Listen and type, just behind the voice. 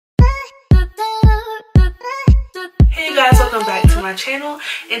to my channel.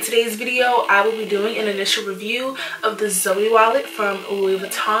 In today's video, I will be doing an initial review of the Zoe wallet from Louis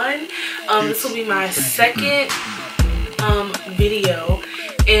Vuitton. This will be my second video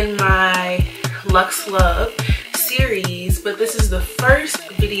in my Luxe Love series, but this is the first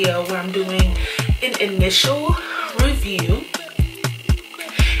video where I'm doing an initial review.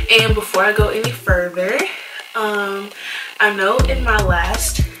 And before I go any further, I know in my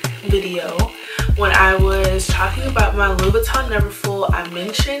last video when I was talking about my Louis Vuitton Neverfull, I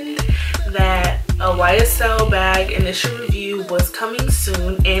mentioned that a YSL bag initial review was coming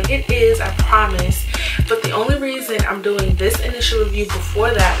soon, and it is, I promise. But the only reason I'm doing this initial review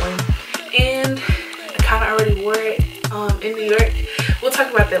before that one, and I kind of already wore it in New York, we'll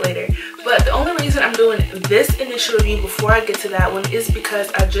talk about that later. But the only reason I'm doing this initial review before I get to that one is because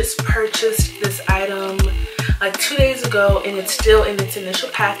I just purchased this item like 2 days ago, and it's still in its initial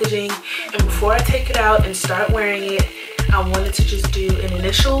packaging. And before I take it out and start wearing it, I wanted to just do an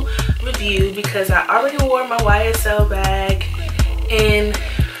initial review because I already wore my YSL bag in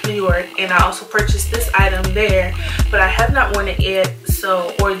New York, and I also purchased this item there, but I have not worn it yet,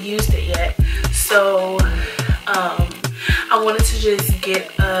 or used it yet. So I wanted to just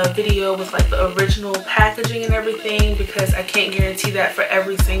get a video with like the original packaging and everything, because I can't guarantee that for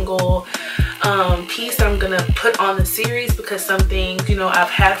every single piece that I'm gonna put on the series, because some things, you know, I've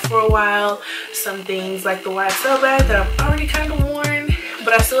had for a while, some things like the YSL bag that I've already kind of worn,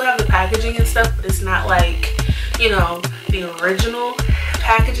 but I still have the packaging and stuff, but it's not like, you know, the original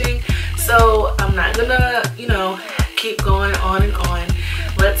packaging. So I'm not gonna, you know, keep going on and on.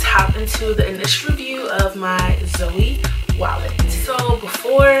 Let's hop into the initial review of my Zoe wallet. So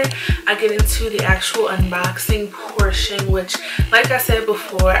before I get into the actual unboxing portion, which like I said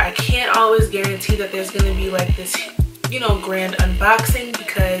before, I can't always guarantee that there's going to be like this, you know, grand unboxing,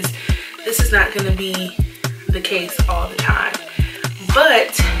 because this is not going to be the case all the time.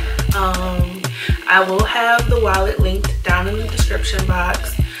 But I will have the wallet linked down in the description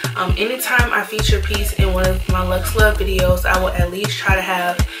box. Anytime I feature a piece in one of my Luxe Love videos, I will at least try to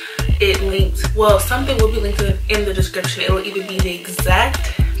have it linked. Well, something will be linked in the description. It will either be the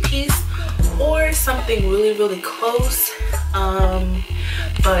exact piece or something really, really close.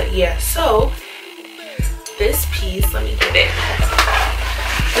 But yeah, so this piece, let me get it.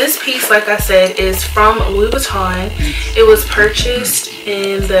 This piece, like I said, is from Louis Vuitton. It was purchased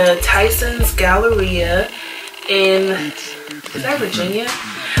in the Tyson's Galleria in, is that Virginia?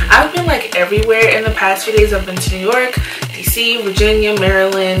 I've been like everywhere in the past few days. I've been to New York, DC, Virginia,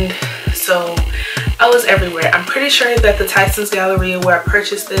 Maryland, so I was everywhere. I'm pretty sure that the Tyson's Galleria where I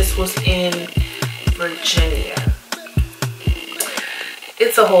purchased this was in Virginia.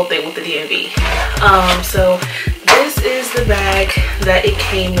 It's a whole thing with the DMV. So this is the bag that it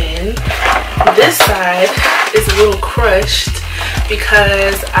came in. This side is a little crushed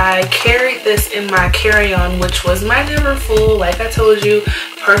because I carried this in my carry-on, which was my Neverfull, like I told you,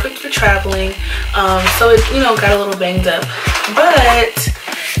 perfect for traveling. So it, you know, got a little banged up, but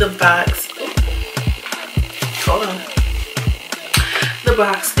the box, hold on, the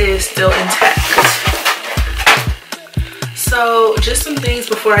box is still intact. So just some things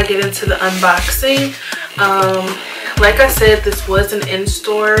before I get into the unboxing. Like I said, this was an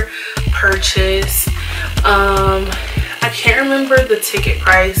in-store purchase. I can't remember the ticket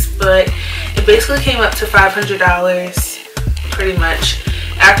price, but it basically came up to $500 pretty much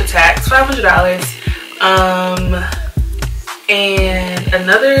after tax, $500. And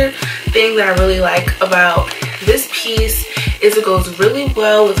another thing that I really like about this piece is it goes really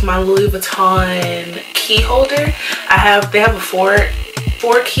well with my Louis Vuitton key holder. They have a 4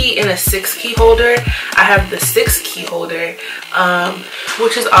 key and a 6 key holder. I have the 6 key holder,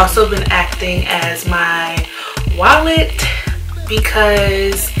 which has also been acting as my wallet,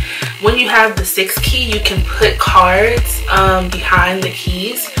 because when you have the 6 key, you can put cards behind the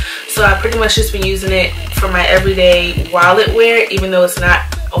keys. So I pretty much just been using it for my everyday wallet wear, even though it's not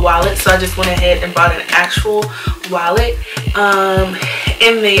a wallet. So I just went ahead and bought an actual wallet,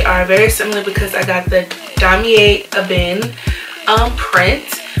 and they are very similar because I got the Damier Ebene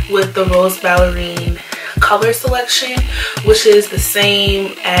print with the rose ballerine color selection, which is the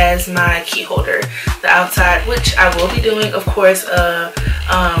same as my key holder, the outside, which I will be doing, of course, I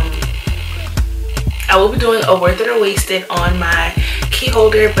will be doing a worth it or wasted on my key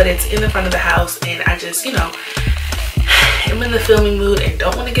holder, but it's in the front of the house, and I just, you know, I'm in the filming mood and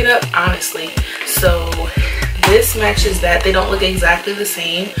don't want to get up, honestly. So this matches that. They don't look exactly the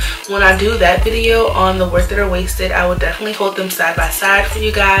same. When I do that video on the worth it or wasted, I will definitely hold them side by side for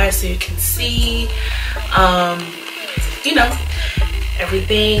you guys so you can see, you know,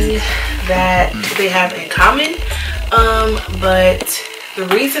 everything that they have in common. But the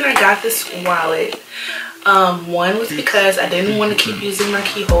reason I got this wallet, one was because I didn't want to keep using my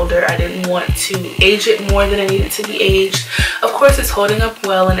key holder. I didn't want to age it more than it needed to be aged. Of course, it's holding up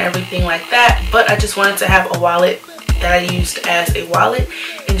well and everything like that, but I just wanted to have a wallet that I used as a wallet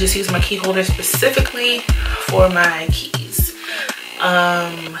and just use my key holder specifically for my keys.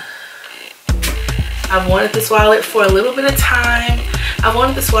 I've wanted this wallet for a little bit of time. I've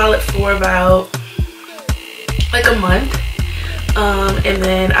wanted this wallet for about like a month. And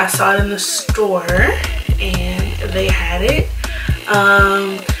then I saw it in the store and they had it.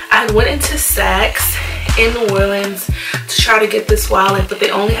 I went into Saks in New Orleans to try to get this wallet, but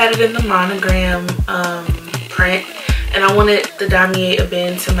they only had it in the monogram print, and I wanted the damier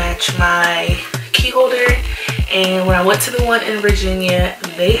Ebene to match my key holder. And when I went to the one in Virginia,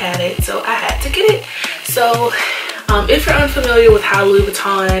 they had it, so I had to get it. So if you're unfamiliar with how Louis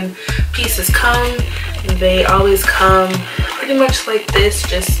Vuitton pieces come, they always come pretty much like this,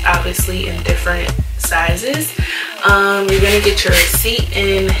 just obviously in different sizes. You're gonna get your receipt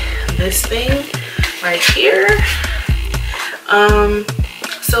in this thing right here.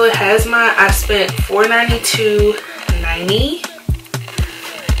 So it has I spent $492.90,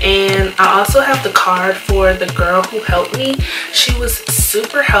 and I also have the card for the girl who helped me. She was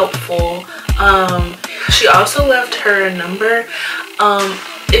super helpful. She also left her number.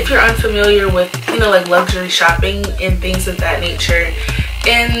 If you're unfamiliar with, you know, like luxury shopping and things of that nature,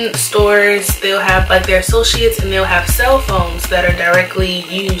 in stores they'll have like their associates, and they'll have cell phones that are directly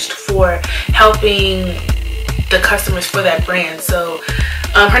used for helping the customers for that brand. So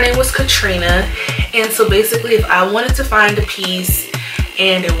her name was Katrina, and so basically if I wanted to find a piece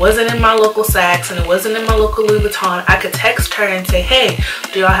and it wasn't in my local Saks and it wasn't in my local Louis Vuitton, I could text her and say, hey,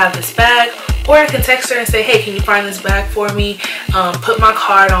 do y'all have this bag? Or I can text her and say, hey, can you find this bag for me? Put my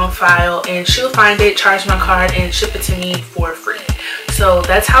card on file, and she'll find it, charge my card, and ship it to me for free. So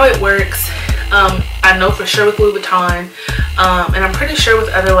that's how it works. I know for sure with Louis Vuitton, and I'm pretty sure with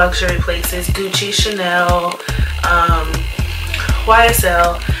other luxury places, Gucci, Chanel,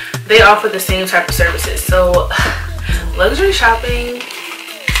 YSL, they offer the same type of services. So luxury shopping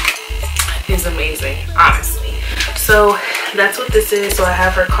is amazing, honestly. So that's what this is. So I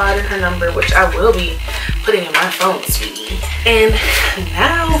have her card and her number, which I will be putting in my phone, sweetie. And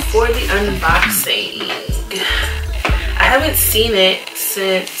now for the unboxing. I haven't seen it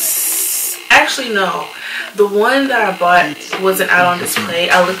since, actually no, the one that I bought wasn't out on display.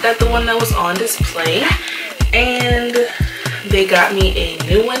 I looked at the one that was on display, and they got me a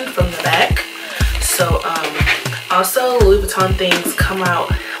new one from the back. So also Louis Vuitton things come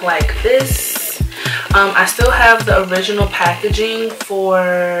out like this. I still have the original packaging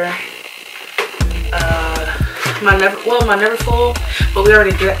for my Neverfull, but we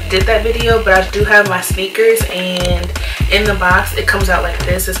already did that video. But I do have my sneakers, and in the box it comes out like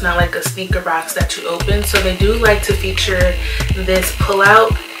this. It's not like a sneaker box that you open, so they do like to feature this pull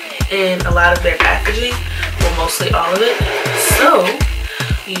out in a lot of their packaging, well, mostly all of it. So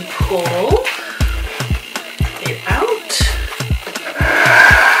you pull it out.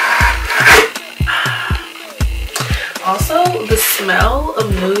 Also, the smell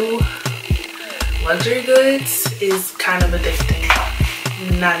of new luxury goods is kind of addicting.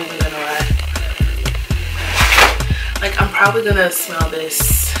 Not even gonna lie. Like, I'm probably gonna smell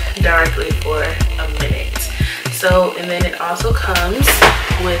this directly for a minute. So, and then it also comes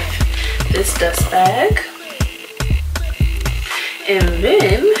with this dust bag. And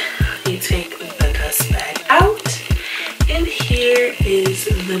then you take the dust bag out, and here is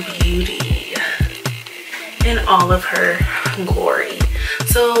the beauty in all of her glory.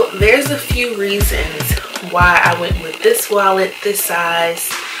 So there's a few reasons why I went with this wallet, this size,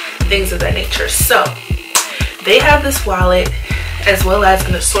 things of that nature. So they have this wallet as well as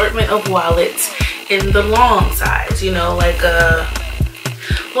an assortment of wallets in the long size, you know, like a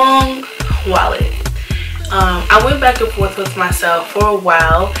long wallet. I went back and forth with myself for a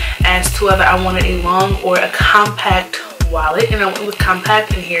while as to whether I wanted a long or a compact wallet, and I went with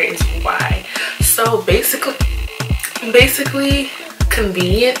compact, and here is why. So basically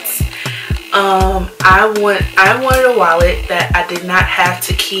convenience. I wanted a wallet that I did not have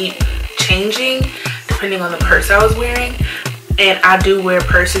to keep changing depending on the purse I was wearing, and I do wear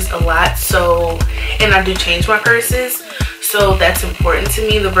purses a lot, so, and I do change my purses, so that's important to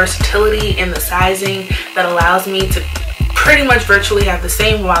me, the versatility and the sizing that allows me to pretty much virtually have the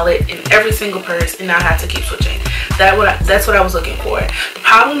same wallet in every single purse and not have to keep switching. That's what I was looking for. The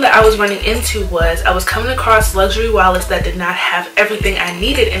problem that I was running into was I was coming across luxury wallets that did not have everything I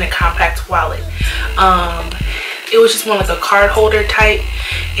needed in a compact wallet. it was just more like a card holder type,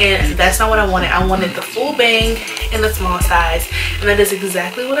 and that's not what I wanted. I wanted the full bang in the small size, and that is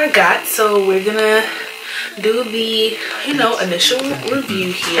exactly what I got. So we're gonna do the, you know, initial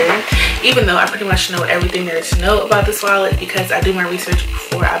review here, even though I pretty much know everything there is to know about this wallet because I do my research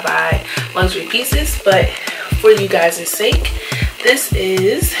before I buy luxury pieces. But for you guys' sake, this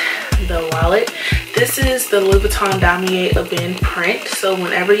is the wallet. This is the Louis Vuitton Damier Ebene print. So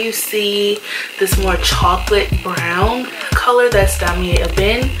whenever you see this more chocolate brown color, that's Damier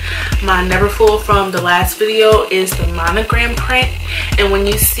Ebene. My Never Full from the last video is the monogram print. And when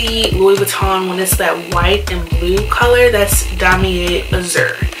you see Louis Vuitton, when it's that white and blue color, that's Damier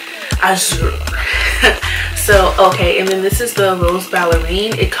Azur. So, okay, and then this is the Rose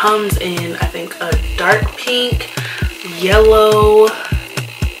Ballerine. It comes in, I think, a dark pink, yellow,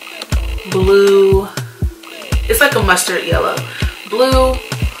 blue. It's like a mustard yellow, blue.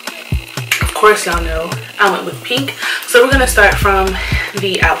 Of course, y'all know I went with pink. So we're gonna start from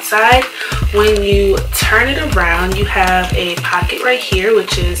the outside. When you turn it around, you have a pocket right here,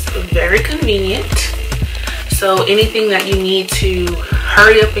 which is very convenient. So anything that you need to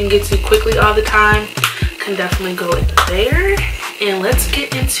hurry up and get to quickly all the time can definitely go in there. And let's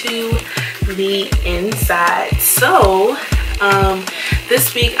get into the inside. So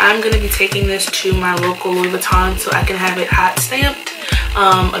this week I'm going to be taking this to my local Louis Vuitton so I can have it hot stamped.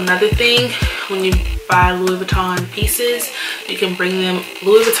 Another thing, when you buy Louis Vuitton pieces, you can bring them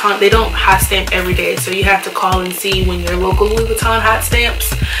Louis Vuitton. They don't hot stamp every day, so you have to call and see when your local Louis Vuitton hot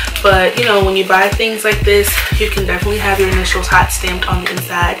stamps. But you know, when you buy things like this, you can definitely have your initials hot stamped on the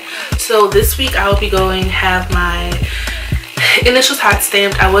inside. So this week I will be going have my initials hot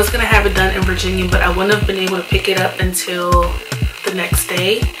stamped. I was gonna have it done in Virginia, but I wouldn't have been able to pick it up until the next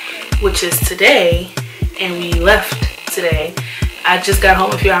day, which is today, and we left today. I just got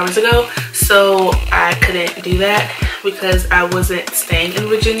home a few hours ago, so I couldn't do that because I wasn't staying in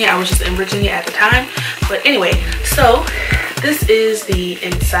Virginia. I was just in Virginia at the time. But anyway, so this is the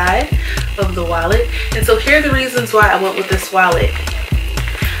inside of the wallet. And so here are the reasons why I went with this wallet.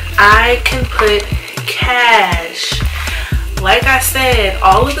 I can put cash. Like I said,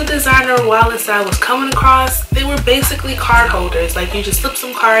 all of the designer wallets I was coming across, they were basically card holders. Like you just slip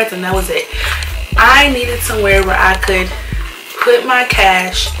some cards and that was it. I needed somewhere where I could put my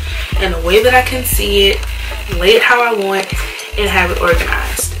cash in a way that I can see it, lay it how I want, and have it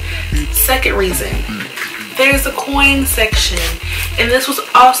organized. Second reason, there's a coin section, and this was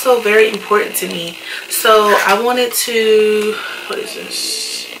also very important to me. So I wanted to, what is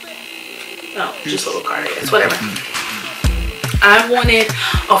this? Oh, just a little card, I guess, whatever. I wanted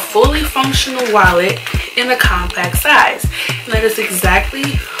a fully functional wallet in a compact size, and that is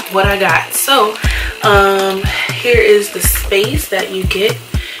exactly what I got. So here is the space that you get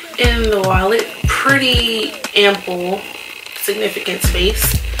in the wallet. Pretty ample, significant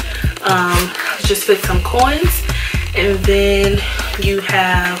space. Just fit some coins, and then you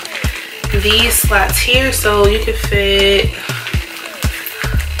have these slots here, so you can fit,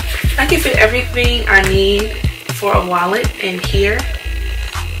 I can fit everything I need for a wallet in here.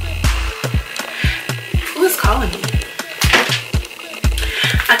 Who is calling me?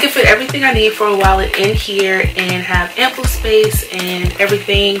 I can fit everything I need for a wallet in here and have ample space and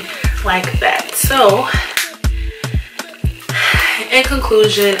everything like that. So in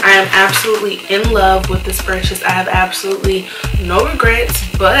conclusion, I am absolutely in love with this purchase. I have absolutely no regrets,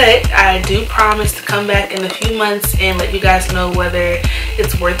 but I do promise to come back in a few months and let you guys know whether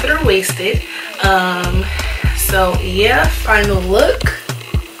it's worth it or wasted. So yeah, final look.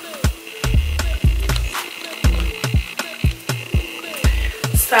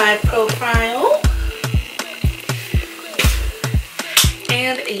 Side profile.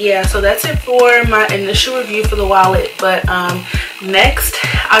 And yeah, so that's it for my initial review for the wallet. But next,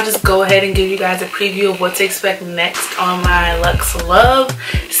 I'll just go ahead and give you guys a preview of what to expect next on my Luxe Love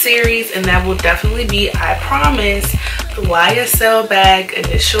series, and that will definitely be, I promise, the YSL bag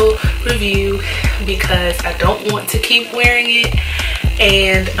initial review, because I don't want to keep wearing it,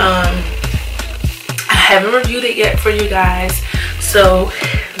 and I haven't reviewed it yet for you guys. So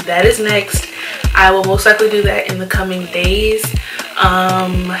that is next. I will most likely do that in the coming days.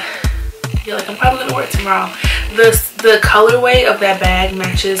 Yeah, like I'm probably gonna wear it tomorrow. The colorway of that bag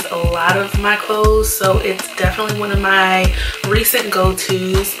matches a lot of my clothes, so it's definitely one of my recent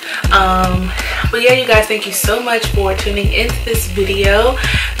go-tos. But yeah, you guys, thank you so much for tuning into this video.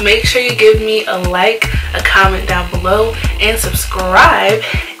 Make sure you give me a like, a comment down below, and subscribe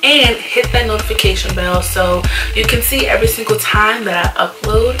and hit that notification bell so you can see every single time that I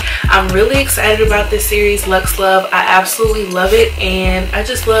upload. I'm really excited about this series, Luxe Love. I absolutely love it, and I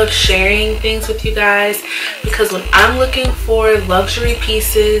just love sharing things with you guys, because when I'm looking for luxury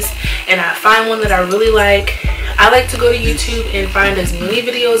pieces and I find one that I really like, I like to go to YouTube and find as many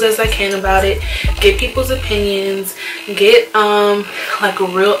videos as I can about it, get people's opinions, get like a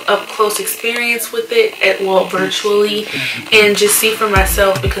real up close experience with it, well, virtually, and just see for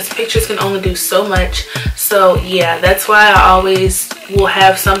myself, because pictures can only do so much. So yeah, that's why I always will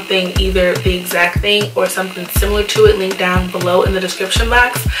have something, either the exact thing or something similar to it, linked down below in the description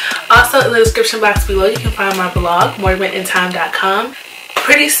box. Also in the description box below you can find my blog, moreeventintime.com.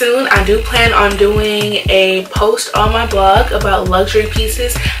 Pretty soon I do plan on doing a post on my blog about luxury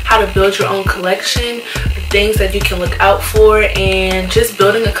pieces, how to build your own collection, the things that you can look out for, and just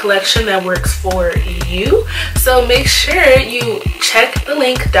building a collection that works for you. So make sure you check the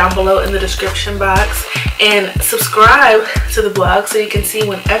link down below in the description box and subscribe to the blog so you can see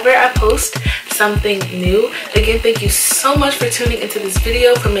whenever I post something new. Again, thank you so much for tuning into this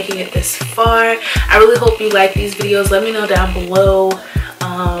video, for making it this far. I really hope you like these videos. Let me know down below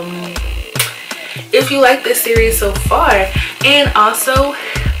if you like this series so far. And also,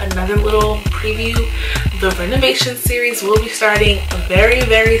 another little preview, the renovation series will be starting very,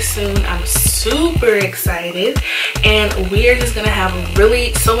 very soon. I'm super excited, and we are just gonna have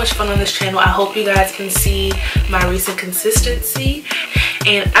really so much fun on this channel. I hope you guys can see my recent consistency,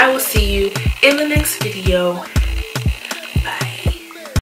 and I will see you in the next video.